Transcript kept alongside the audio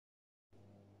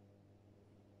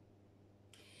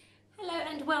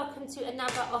and welcome to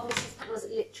another of Mrs. Patnell's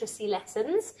literacy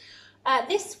lessons.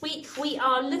 This week we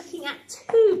are looking at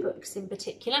two books in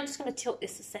particular. I'm just going to tilt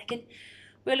this a second.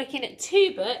 We're looking at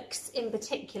two books in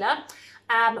particular.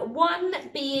 One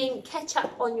being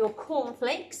Ketchup on Your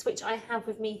Cornflakes, which I have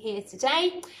with me here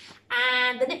today.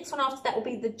 And the next one after that will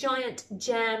be the Giant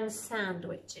Jam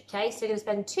Sandwich. Okay, so we're going to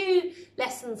spend two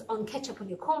lessons on Ketchup on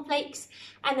Your Cornflakes,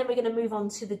 and then we're going to move on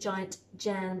to the Giant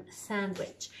Jam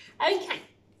Sandwich. Okay,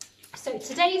 so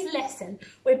today's lesson,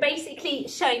 we're basically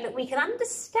showing that we can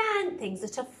understand things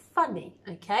that are funny,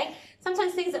 okay?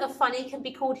 Sometimes things that are funny can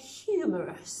be called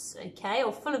humorous, okay,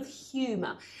 or full of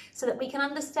humour, so that we can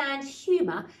understand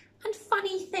humour and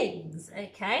funny things,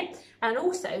 okay? And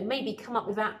also maybe come up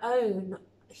with our own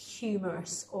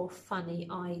humorous or funny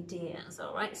ideas,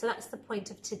 all right? So that's the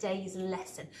point of today's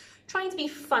lesson, trying to be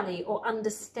funny or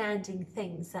understanding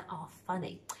things that are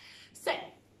funny. So,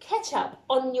 Ketchup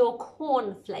on Your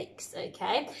Cornflakes,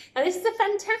 okay? Now this is a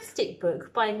fantastic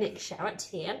book by Sharrat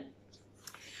here,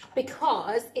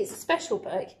 because it's a special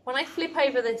book. When I flip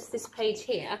over this page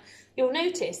here, you'll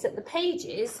notice that the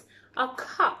pages are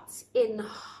cut in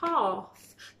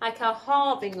half, like our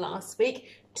halving last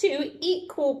week. Two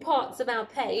equal parts of our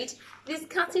page, it is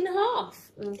cut in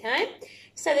half, okay?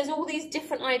 So there's all these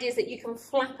different ideas that you can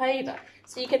flap over.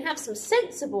 So you can have some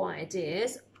sensible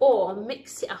ideas or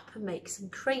mix it up and make some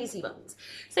crazy ones.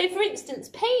 So for instance,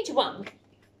 page 1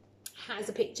 has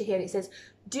a picture here and it says,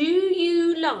 "Do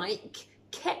you like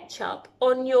ketchup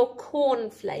on your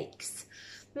cornflakes?"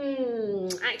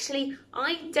 Actually,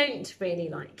 I don't really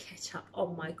like ketchup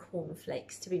on my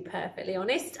cornflakes, to be perfectly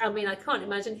honest. I mean, I can't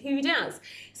imagine who does.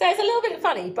 So it's a little bit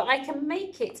funny, but I can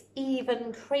make it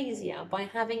even crazier by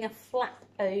having a flap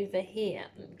over here,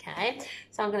 okay?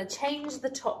 So I'm going to change the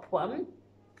top one.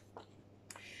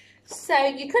 So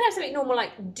you could have something normal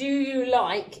like, "Do you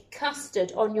like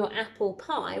custard on your apple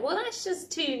pie?" Well, that's just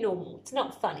too normal. It's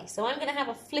not funny. So I'm going to have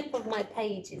a flip of my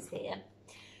pages here.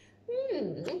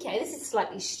 Okay, this is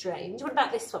slightly strange. What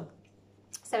about this one?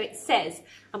 So it says,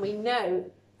 and we know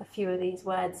a few of these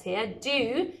words here.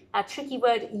 Do, our tricky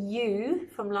word you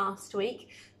from last week.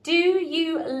 Do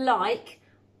you like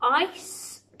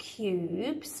ice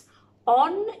cubes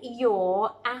on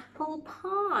your apple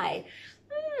pie?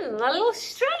 A little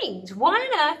strange. Why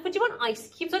on earth would you want ice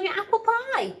cubes on your apple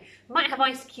pie? You might have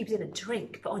ice cubes in a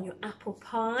drink, but on your apple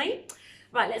pie?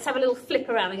 Right, let's have a little flip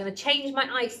around. I'm going to change my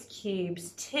ice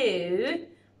cubes to...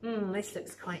 this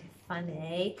looks quite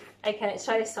funny. Okay, let's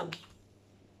try this one.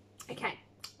 Okay,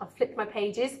 I've flipped my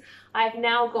pages. I have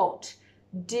now got,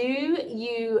 "Do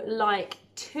you like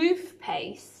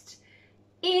toothpaste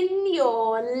in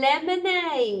your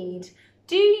lemonade?"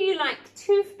 Do you like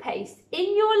toothpaste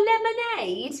in your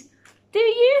lemonade? Do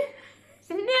you?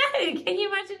 No, can you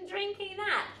imagine drinking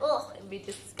that? Oh, it would be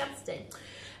disgusting.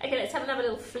 Okay, let's have another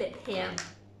little flip here.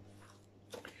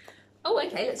 Oh,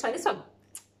 okay, let's try this one.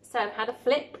 So I've had a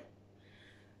flip.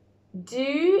 Do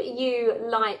you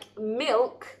like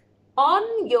milk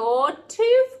on your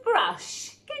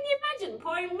toothbrush? Can you imagine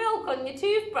pouring milk on your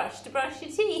toothbrush to brush your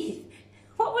teeth?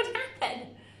 What would happen?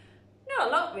 Not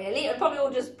a lot, really. It would probably all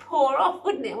just pour off,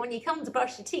 wouldn't it? When you come to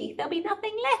brush your teeth, there'll be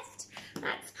nothing left.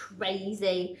 That's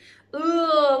crazy.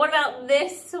 Ooh, what about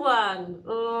this one?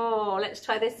 Oh, let's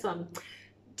try this one.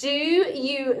 Do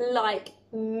you like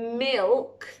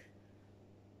milk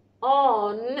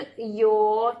on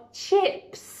your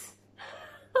chips?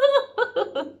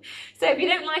 So if you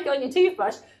don't like it on your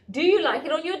toothbrush, do you like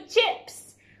it on your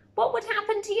chips? What would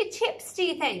happen to your chips, do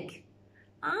you think?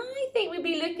 I think we'd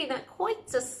be looking at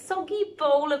quite a soggy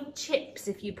bowl of chips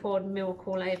if you poured milk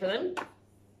all over them.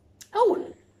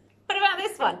 Oh, what about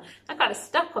this one? I'm kind of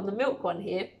stuck on the milk one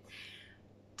here.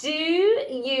 Do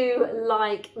you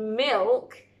like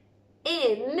milk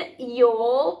in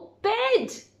your bed?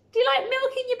 Do you like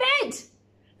milk in your bed?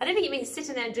 I don't think it means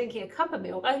sitting there and drinking a cup of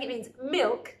milk. I think it means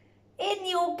milk in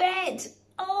your bed.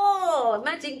 Oh,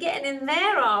 imagine getting in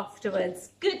there afterwards.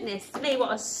 Goodness me,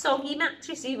 what a soggy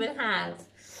mattress you would have.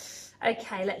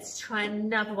 Okay, let's try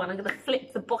another one. I'm going to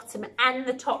flip the bottom and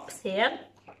the tops here.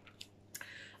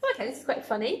 Okay, this is quite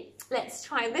funny. Let's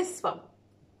try this one.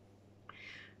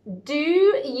 Do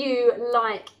you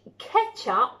like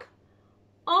ketchup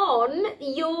on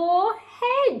your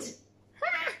head?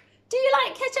 Ha! Do you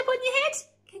like ketchup on your head?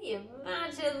 Can you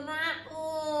imagine that?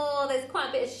 Oh, there's quite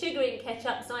a bit of sugar in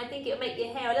ketchup, so I think it'll make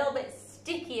your hair a little bit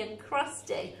sticky and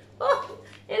crusty. Oh,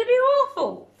 it'll be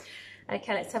awful.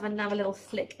 Okay, let's have another little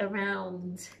flick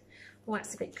around. Oh,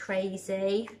 that's a bit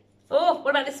crazy. Oh, what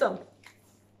about this one?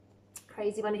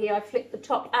 Crazy one here. I flipped the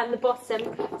top and the bottom.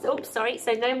 So, oops, sorry.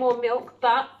 So no more milk,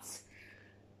 but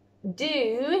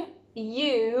do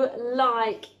you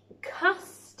like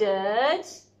custard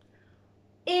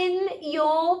in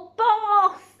your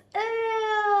bath?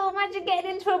 Oh, imagine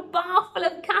getting into a bath full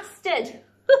of custard.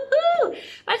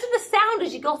 Imagine the sound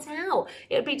as you got out.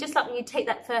 It would be just like when you take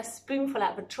that first spoonful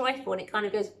out of a trifle and it kind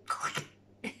of goes.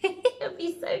 It would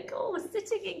be so cool,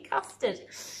 sitting in custard.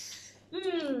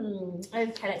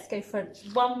 Okay, let's go for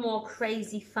one more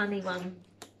crazy funny one.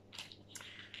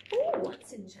 Oh,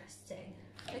 that's interesting.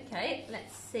 Okay,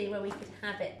 let's see where we could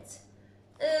have it.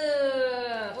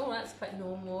 Oh, that's quite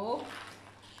normal.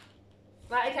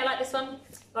 Right, okay, I like this one.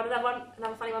 Got another one,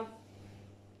 another funny one.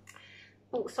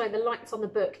 Oh, sorry, the light's on the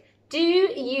book. Do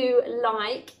you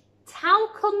like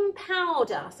talcum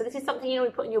powder? So this is something you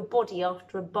normally put in your body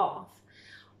after a bath.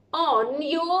 On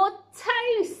your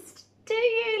toast. Do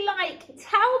you like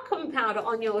talcum powder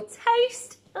on your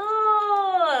toast?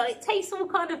 Oh, it tastes all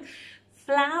kind of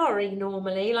flowery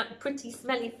normally, like pretty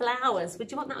smelly flowers.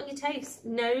 Would you want that on your toast?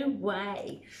 No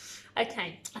way.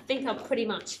 Okay, I think I've pretty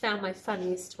much found my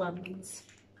funniest ones.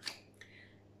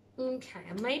 Okay,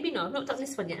 and maybe not. I've not done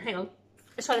this one yet. Hang on.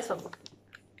 Let's try this one.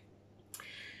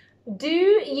 Do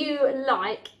you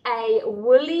like a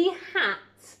woolly hat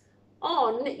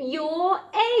on your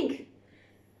egg?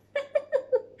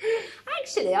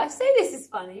 Actually, I say this is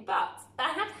funny, but I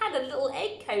have had a little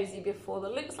egg cozy before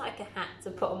that looks like a hat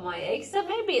to put on my egg, so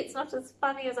maybe it's not as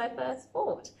funny as I first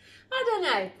thought. I don't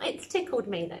know. It's tickled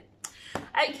me though.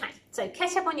 Okay, so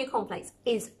ketchup on your cornflakes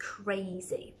is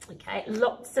crazy, okay?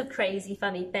 Lots of crazy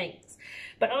funny things.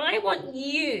 But I want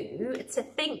you to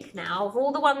think now of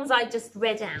all the ones I just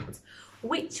read out.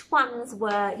 Which ones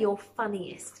were your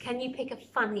funniest? Can you pick a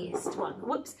funniest one?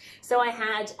 Whoops. So I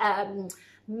had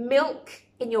milk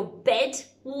in your bed.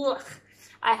 Ugh.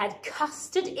 I had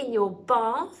custard in your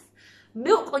bath.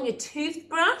 Milk on your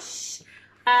toothbrush.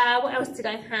 What else did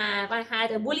I have? I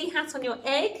had a woolly hat on your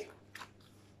egg.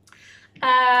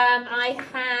 I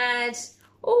had,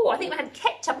 I think we had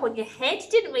ketchup on your head,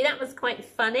 didn't we? That was quite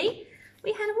funny.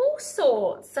 We had all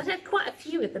sorts. I had quite a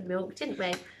few with the milk, didn't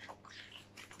we?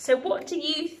 So what do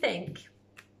you think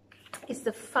is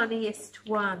the funniest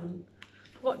one?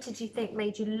 What did you think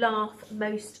made you laugh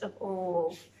most of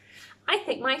all? I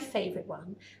think my favourite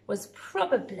one was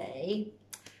probably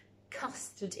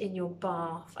custard in your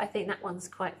bath. I think that one's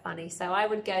quite funny. So I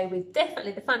would go with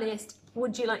definitely the funniest.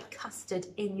 Would you like custard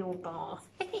in your bath?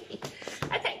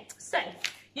 Okay, so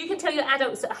you can tell your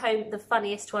adults at home the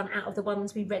funniest one out of the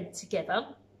ones we read together.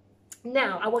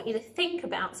 Now, I want you to think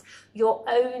about your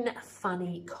own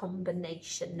funny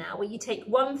combination now, where you take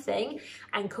one thing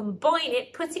and combine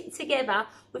it, put it together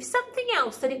with something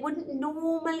else that it wouldn't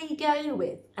normally go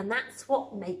with. And that's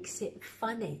what makes it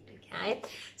funny, okay?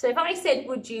 So if I said,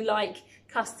 would you like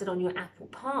custard on your apple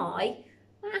pie?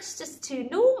 That's just too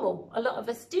normal. A lot of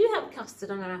us do have custard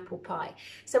on our apple pie.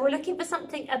 So we're looking for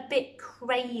something a bit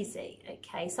crazy,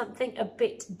 okay? Something a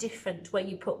bit different, where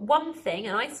you put one thing,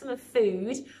 an item of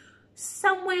food,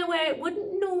 somewhere where it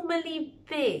wouldn't normally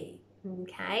be,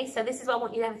 okay? So this is what I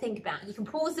want you to have a think about. You can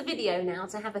pause the video now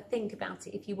to have a think about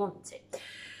it if you want to.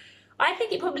 I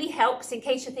think it probably helps, in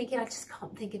case you're thinking, I just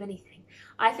can't think of anything.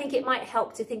 I think it might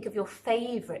help to think of your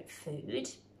favourite food.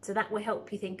 So that will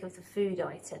help you think of the food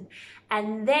item.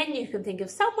 And then you can think of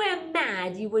somewhere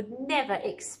mad you would never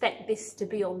expect this to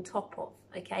be on top of,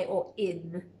 okay, or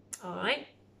in, all right?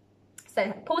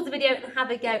 So pause the video and have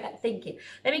a go at thinking.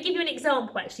 Let me give you an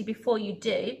example actually before you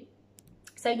do.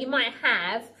 So you might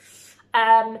have,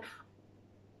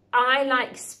 I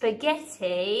like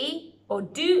spaghetti, or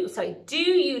do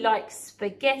you like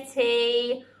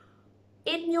spaghetti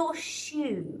in your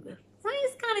shoe? That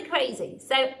is kind of crazy.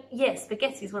 So yes,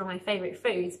 spaghetti is one of my favourite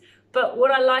foods, but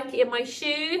would I like it in my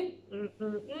shoe?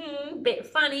 Bit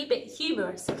funny, bit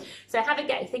humorous. So have a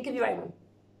go, think of your own one.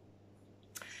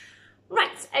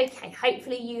 Right, okay,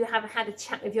 hopefully you have had a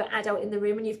chat with your adult in the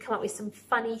room and you've come up with some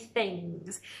funny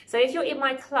things. So if you're in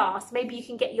my class, maybe you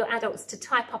can get your adults to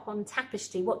type up on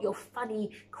Tapestry what your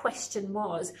funny question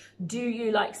was. Do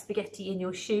you like spaghetti in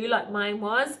your shoe, like mine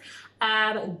was?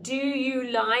 Do you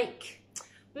like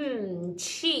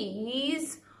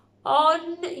cheese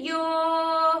on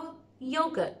your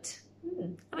yogurt?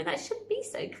 I mean, that shouldn't be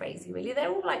so crazy, really.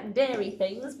 They're all like dairy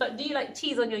things, but do you like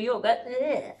cheese on your yogurt?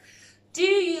 Ugh. Do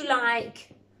you like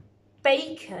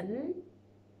bacon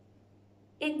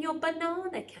in your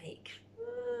banana cake?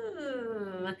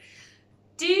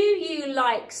 Do you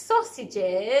like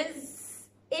sausages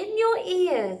in your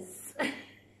ears?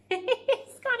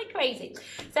 It's kind of crazy.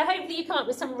 So hopefully you come up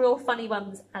with some real funny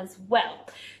ones as well.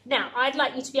 Now, I'd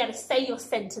like you to be able to say your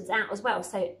sentence out as well.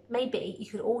 So maybe you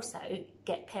could also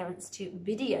get parents to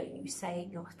video you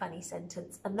saying your funny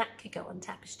sentence, and that could go on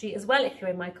Tapestry as well if you're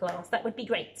in my class. That would be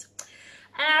great.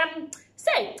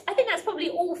 So I think that's probably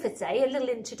all for today. A little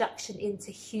introduction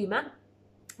into humour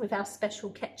with our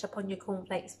special Ketchup on Your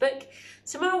Cornflakes book.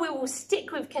 Tomorrow we will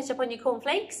stick with Ketchup on Your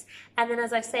Cornflakes, and then,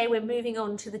 as I say, we're moving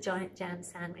on to the giant jam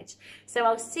sandwich. So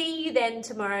I'll see you then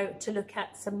tomorrow to look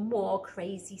at some more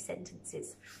crazy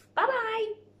sentences. Bye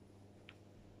bye.